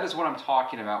 So that is what I'm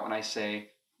talking about when I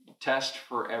say test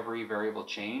for every variable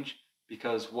change,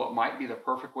 because what might be the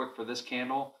perfect wick for this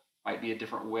candle might be a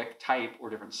different wick type or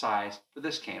different size for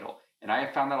this candle. And I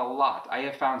have found that a lot. I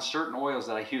have found certain oils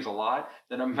that I use a lot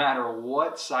that no matter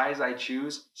what size I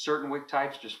choose, certain wick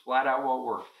types just flat out won't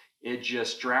work. It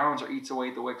just drowns or eats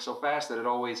away the wick so fast that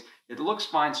it looks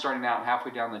fine starting out, and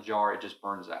halfway down the jar, it just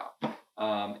burns out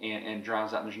and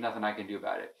drowns out, and there's nothing I can do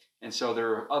about it. And so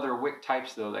there are other wick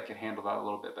types, though, that can handle that a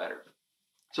little bit better.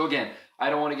 So again,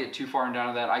 I don't want to get too far down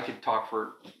to that. I could talk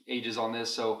for ages on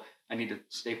this, so I need to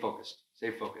stay focused. Stay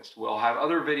focused. We'll have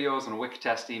other videos on wick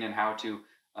testing and how to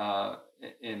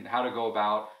go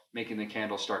about making the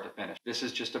candle start to finish. This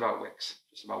is just about wicks,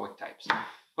 just about wick types.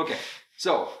 Okay,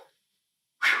 so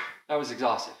that was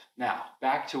exhaustive. Now,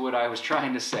 back to what I was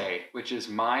trying to say, which is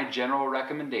my general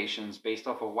recommendations based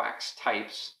off of wax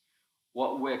types,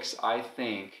 what wicks I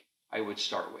think I would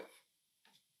start with.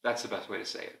 That's the best way to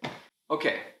say it.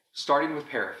 Okay, starting with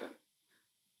paraffin.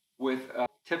 With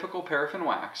typical paraffin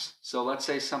wax, so let's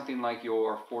say something like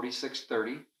your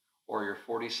 4630 or your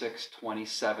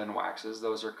 4627 waxes,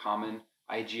 those are common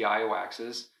IGI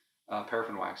waxes,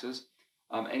 paraffin waxes,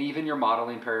 and even your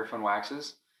modeling paraffin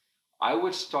waxes, I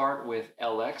would start with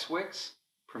LX wicks,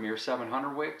 Premier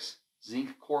 700 wicks,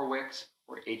 Zinc Core wicks,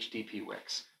 or HDP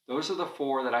wicks. Those are the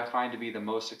 4 that I find to be the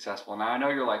most successful. Now I know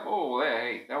you're like, oh,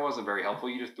 hey, that wasn't very helpful.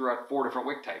 You just threw out 4 different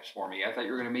wick types for me. I thought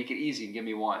you were going to make it easy and give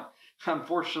me one.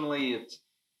 Unfortunately,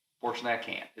 I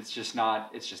can't. It's just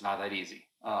not that easy.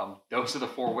 Those are the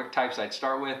 4 wick types I'd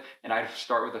start with, and I'd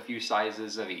start with a few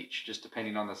sizes of each, just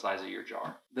depending on the size of your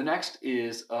jar. The next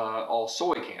is all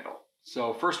soy candle.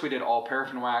 So first we did all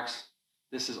paraffin wax.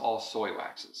 This is all soy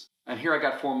waxes. And here I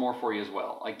got 4 more for you as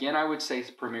well. Again, I would say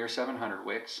Premier 700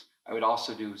 wicks. I would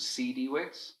also do CD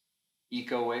wicks,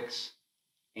 Eco wicks,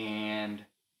 and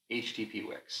HTP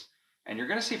wicks. And you're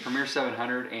going to see Premier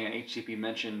 700 and HTP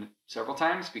mentioned several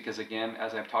times because, again,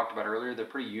 as I've talked about earlier, they're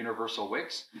pretty universal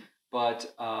wicks.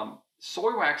 But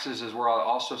soy waxes is where I'll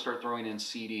also start throwing in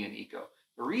CD and Eco.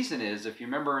 The reason is, if you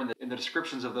remember in the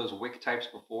descriptions of those wick types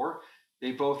before,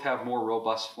 they both have more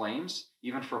robust flames,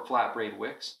 even for flat braid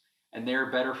wicks, and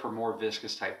they're better for more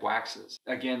viscous type waxes.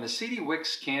 Again, the CD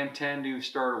wicks can tend to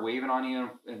start waving on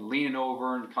you and leaning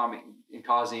over and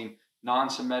causing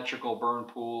non-symmetrical burn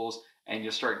pools and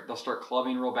they'll start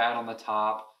clubbing real bad on the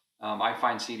top. I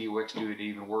find CD wicks do it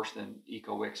even worse than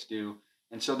Eco wicks do.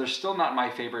 And so they're still not my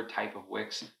favorite type of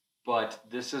wicks, but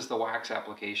this is the wax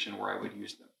application where I would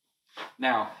use them.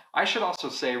 Now, I should also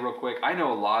say real quick, I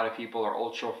know a lot of people are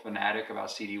ultra fanatic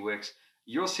about CD wicks.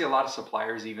 You'll see a lot of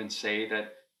suppliers even say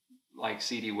that like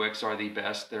CD wicks are the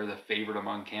best. They're the favorite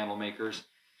among candle makers.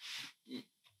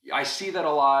 I see that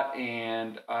a lot,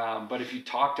 and but if you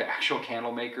talk to actual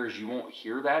candle makers, you won't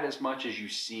hear that as much as you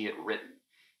see it written.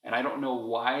 And I don't know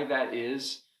why that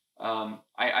is. I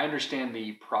understand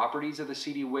the properties of the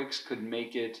CD wicks could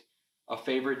make it a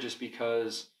favorite just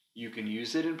because you can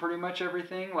use it in pretty much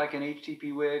everything, like an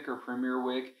HTP wick or Premier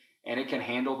wick, and it can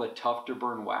handle the tough to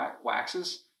burn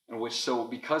waxes. So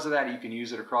because of that, you can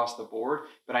use it across the board.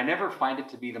 But I never find it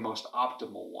to be the most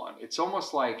optimal one. It's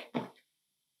almost like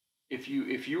if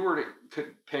you were to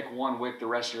pick one wick the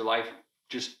rest of your life,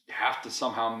 just have to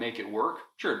somehow make it work,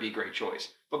 sure, it'd be a great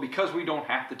choice. But because we don't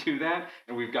have to do that,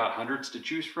 and we've got hundreds to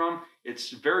choose from,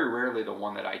 it's very rarely the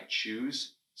one that I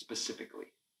choose specifically.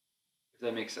 If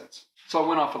that makes sense. So I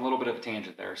went off a little bit of a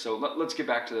tangent there. So let's get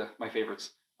back to my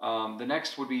favorites. The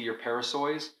next would be your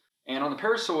Parasoys. And on the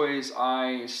Parasoys,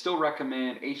 I still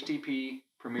recommend HTP,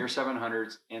 Premier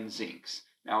 700s, and Zincs.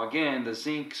 Now again, the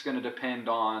zinc is going to depend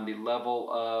on the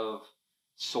level of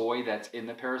soy that's in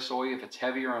the Parasoy. If it's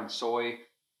heavier on soy,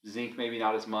 zinc maybe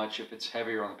not as much. If it's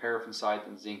heavier on the paraffin side,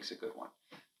 then zinc's a good one.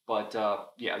 But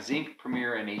yeah, zinc,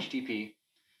 Premier, and HTP.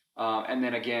 And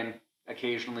then again,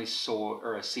 occasionally soy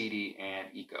or a CD and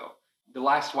Eco. The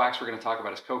last wax we're going to talk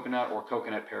about is coconut or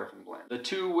coconut paraffin blend. The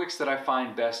two wicks that I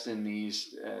find best in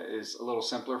these is a little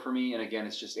simpler for me. And again,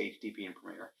 it's just HTP and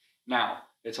Premier. Now,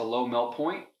 it's a low melt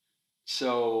point.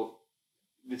 So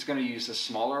it's going to use a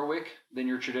smaller wick than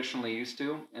you're traditionally used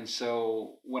to. And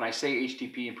so when I say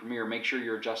HTP and Premier, make sure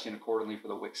you're adjusting accordingly for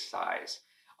the wick size.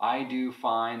 I do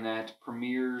find that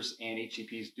Premiers and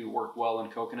HTPs do work well in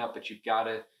coconut, but you've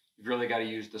really got to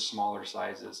use the smaller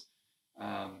sizes.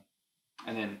 And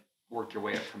then work your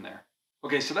way up from there.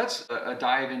 Okay, so that's a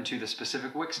dive into the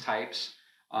specific wicks types,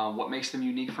 what makes them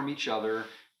unique from each other,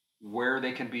 where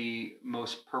they can be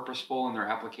most purposeful in their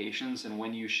applications, and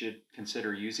when you should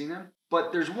consider using them.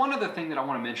 But there's one other thing that I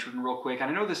want to mention real quick.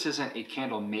 And I know this isn't a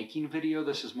candle making video.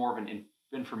 This is more of an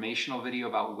informational video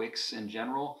about wicks in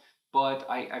general. But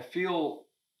I feel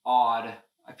odd.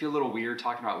 I feel a little weird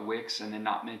talking about wicks and then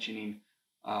not mentioning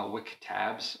wick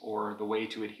tabs or the way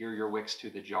to adhere your wicks to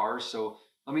the jars. So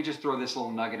let me just throw this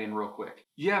little nugget in real quick.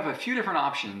 You have a few different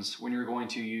options when you're going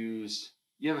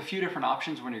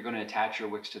to attach your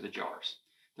wicks to the jars.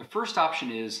 The first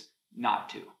option is not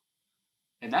to.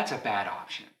 And that's a bad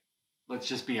option. Let's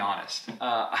just be honest.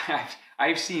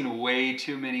 I've seen way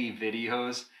too many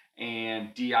videos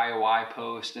and DIY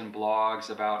posts and blogs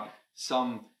about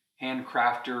some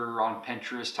handcrafter on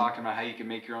Pinterest talking about how you can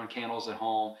make your own candles at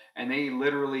home. And they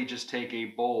literally just take a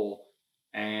bowl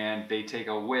and they take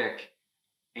a wick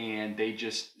and they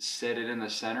just set it in the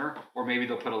center, or maybe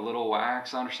they'll put a little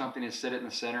wax on or something and set it in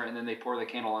the center, and then they pour the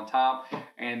candle on top,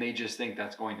 and they just think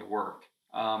that's going to work.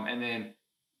 And then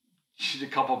a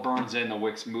couple burns in, the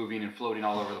wick's moving and floating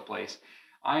all over the place.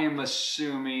 I am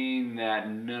assuming that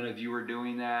none of you are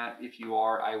doing that. If you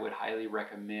are, I would highly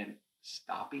recommend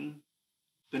stopping.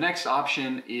 The next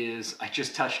option is, I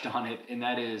just touched on it, and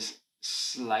that is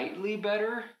slightly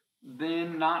better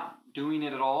than not doing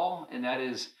it at all, and that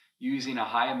is using a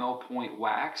high melt point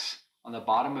wax on the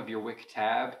bottom of your wick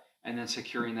tab and then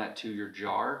securing that to your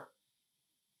jar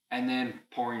and then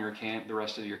pouring the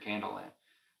rest of your candle in.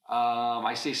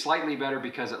 I say slightly better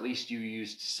because at least you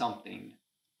used something.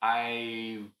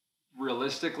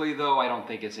 Realistically though, I don't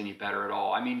think it's any better at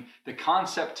all. I mean, the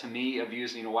concept to me of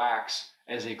using wax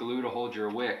as a glue to hold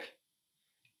your wick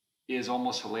is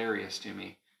almost hilarious to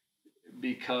me,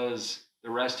 because the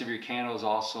rest of your candle is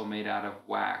also made out of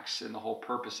wax, and the whole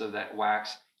purpose of that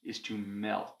wax is to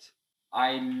melt.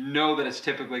 I know that it's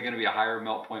typically going to be a higher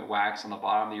melt point wax on the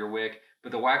bottom of your wick,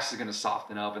 but the wax is going to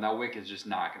soften up, and that wick is just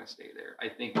not going to stay there.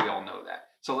 I think we all know that.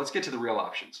 So let's get to the real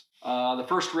options. The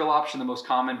first real option, the most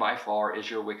common by far, is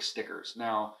your wick stickers.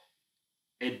 Now,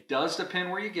 it does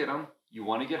depend where you get them. You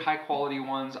want to get high quality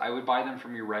ones. I would buy them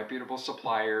from your reputable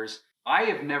suppliers. I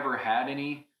have never had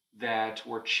any that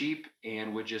were cheap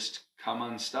and would just come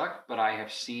unstuck, but I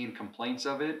have seen complaints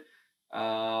of it.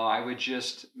 I would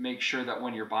just make sure that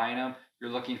when you're buying them,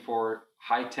 you're looking for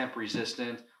high temp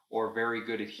resistant or very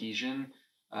good adhesion.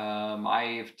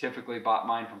 I've typically bought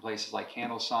mine from places like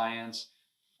Candle Science,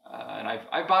 and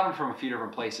I've bought them from a few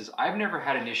different places. I've never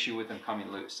had an issue with them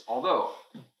coming loose, although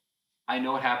I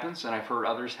know it happens, and I've heard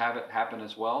others have it happen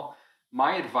as well.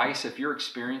 My advice, if you're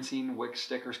experiencing wick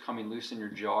stickers coming loose in your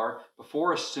jar,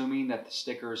 before assuming that the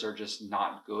stickers are just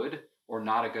not good or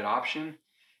not a good option,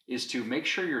 is to make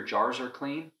sure your jars are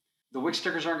clean. The wick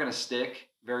stickers aren't going to stick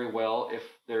very well if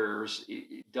there's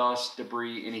dust,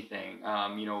 debris, anything.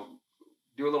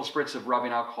 Do a little spritz of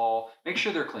rubbing alcohol. Make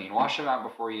sure they're clean. Wash them out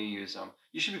before you use them.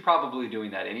 You should be probably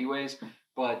doing that anyways,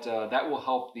 but that will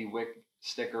help the wick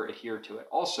sticker adhere to it.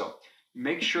 Also,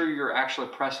 make sure you're actually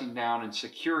pressing down and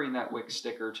securing that wick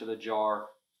sticker to the jar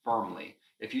firmly.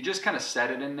 If you just kind of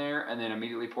set it in there and then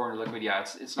immediately pour in your liquid, yeah,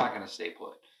 it's not going to stay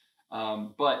put.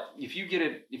 But if you get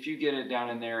it down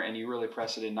in there and you really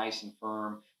press it in nice and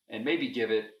firm, and maybe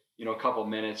give it a couple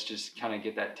minutes, just kind of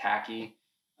get that tacky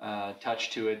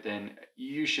touch to it, then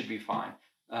you should be fine.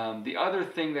 The other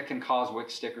thing that can cause wick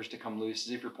stickers to come loose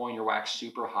is if you're pouring your wax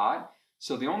super hot.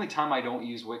 So the only time I don't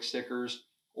use wick stickers,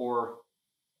 or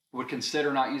would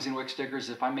consider not using wick stickers,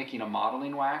 if I'm making a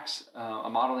modeling wax, a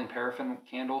modeling paraffin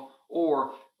candle,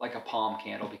 or like a palm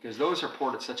candle, because those are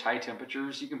poured at such high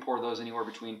temperatures. You can pour those anywhere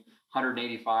between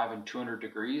 185 and 200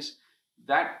 degrees.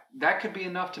 That could be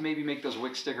enough to maybe make those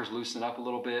wick stickers loosen up a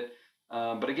little bit.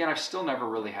 But again, I've still never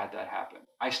really had that happen.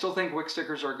 I still think wick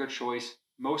stickers are a good choice.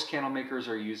 Most candle makers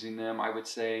are using them. I would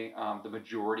say the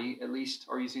majority, at least,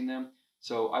 are using them.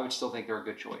 So I would still think they're a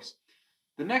good choice.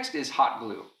 The next is hot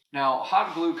glue. Now,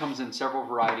 hot glue comes in several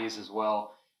varieties as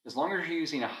well. As long as you're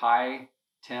using a high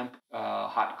temp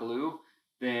hot glue,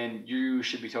 then you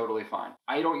should be totally fine.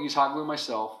 I don't use hot glue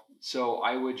myself, so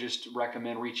I would just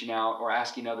recommend reaching out or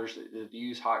asking others to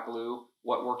use hot glue,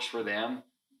 what works for them,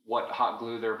 what hot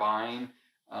glue they're buying,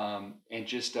 and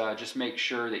just make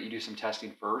sure that you do some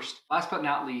testing first. Last but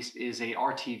not least is a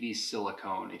RTV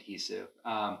silicone adhesive.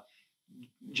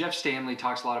 Jeff Stanley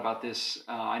talks a lot about this.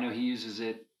 I know he uses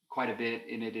it quite a bit,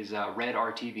 and it is a red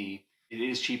RTV. It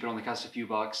is cheap, it only costs a few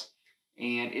bucks,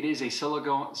 and it is a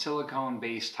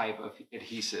silicone-based type of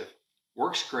adhesive.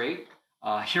 Works great.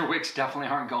 Your wicks definitely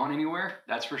aren't going anywhere,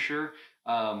 that's for sure.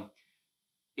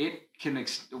 It can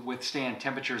withstand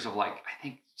temperatures of I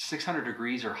think 600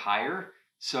 degrees or higher.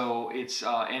 So it's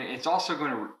and it's also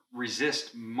going to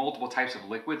resist multiple types of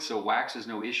liquids. So wax is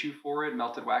no issue for it.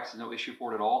 Melted wax is no issue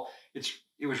for it at all.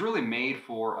 It was really made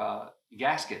for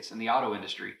gaskets in the auto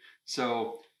industry.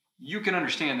 So you can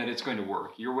understand that it's going to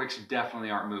work. Your wicks definitely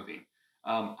aren't moving.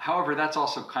 However, that's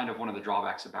also kind of one of the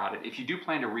drawbacks about it. If you do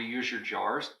plan to reuse your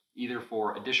jars, either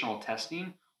for additional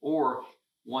testing, or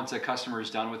once a customer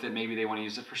is done with it, maybe they want to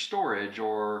use it for storage,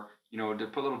 or to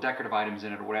put little decorative items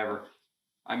in it or whatever.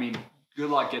 I mean, good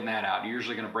luck getting that out. You're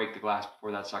usually going to break the glass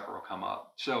before that sucker will come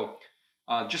up. So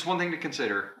just one thing to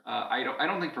consider. I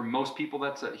don't think for most people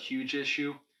that's a huge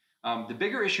issue. The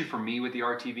bigger issue for me with the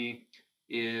RTV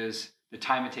is the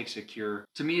time it takes to cure.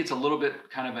 To me, it's a little bit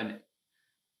kind of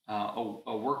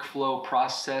a workflow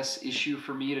process issue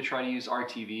for me to try to use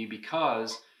RTV,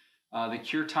 because the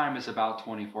cure time is about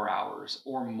 24 hours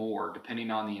or more, depending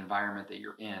on the environment that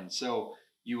you're in. So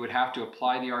you would have to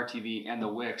apply the RTV and the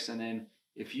wicks, and then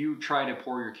if you try to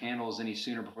pour your candles any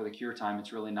sooner before the cure time,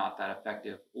 it's really not that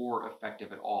effective, or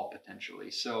effective at all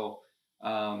potentially. So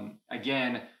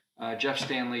again, Jeff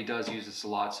Stanley does use this a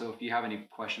lot. So if you have any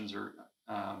questions or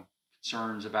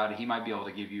concerns about it, he might be able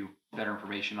to give you better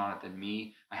information on it than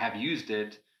me. I have used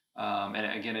it,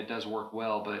 and again, it does work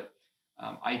well, but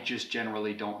I just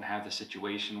generally don't have the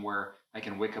situation where I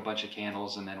can wick a bunch of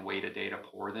candles and then wait a day to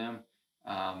pour them.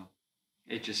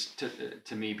 It just,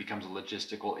 to me, becomes a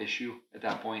logistical issue at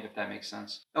that point, if that makes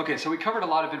sense. Okay, so we covered a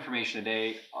lot of information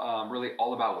today, really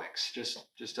all about wicks,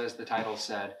 just as the title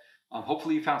said.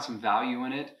 Hopefully you found some value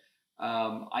in it.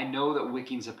 I know that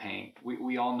wicking's a pain.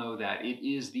 We all know that. It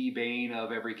is the bane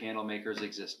of every candle maker's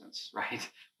existence, right?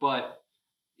 But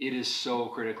it is so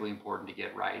critically important to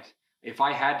get right. If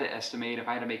I had to estimate, if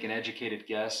I had to make an educated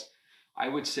guess, I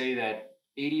would say that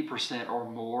 80% or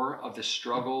more of the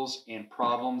struggles and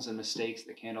problems and mistakes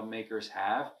that candle makers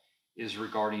have is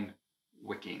regarding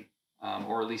wicking,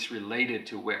 or at least related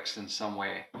to wicks in some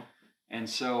way. And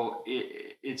so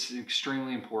it's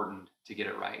extremely important to get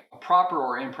it right. A proper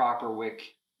or improper wick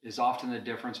is often the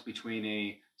difference between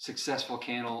a successful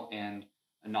candle and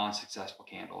a non-successful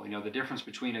candle. The difference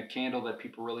between a candle that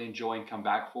people really enjoy and come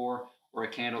back for, or a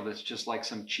candle that's just like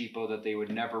some cheapo that they would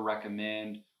never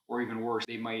recommend, or even worse,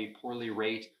 they might poorly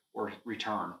rate or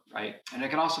return, right? And it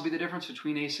can also be the difference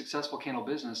between a successful candle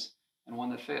business and one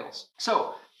that fails.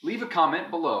 So leave a comment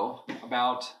below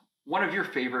about one of your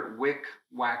favorite wick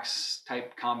wax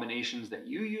type combinations that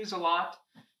you use a lot,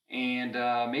 and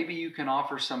maybe you can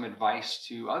offer some advice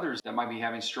to others that might be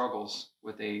having struggles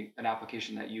with an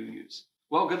application that you use.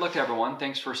 Well, good luck to everyone.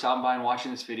 Thanks for stopping by and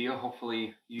watching this video.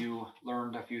 Hopefully you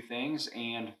learned a few things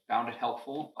and found it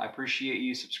helpful. I appreciate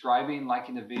you subscribing,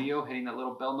 liking the video, hitting that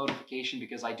little bell notification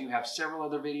because I do have several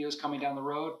other videos coming down the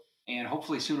road and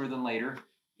hopefully sooner than later.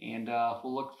 And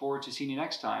we'll look forward to seeing you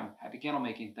next time. Happy candle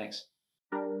making. Thanks.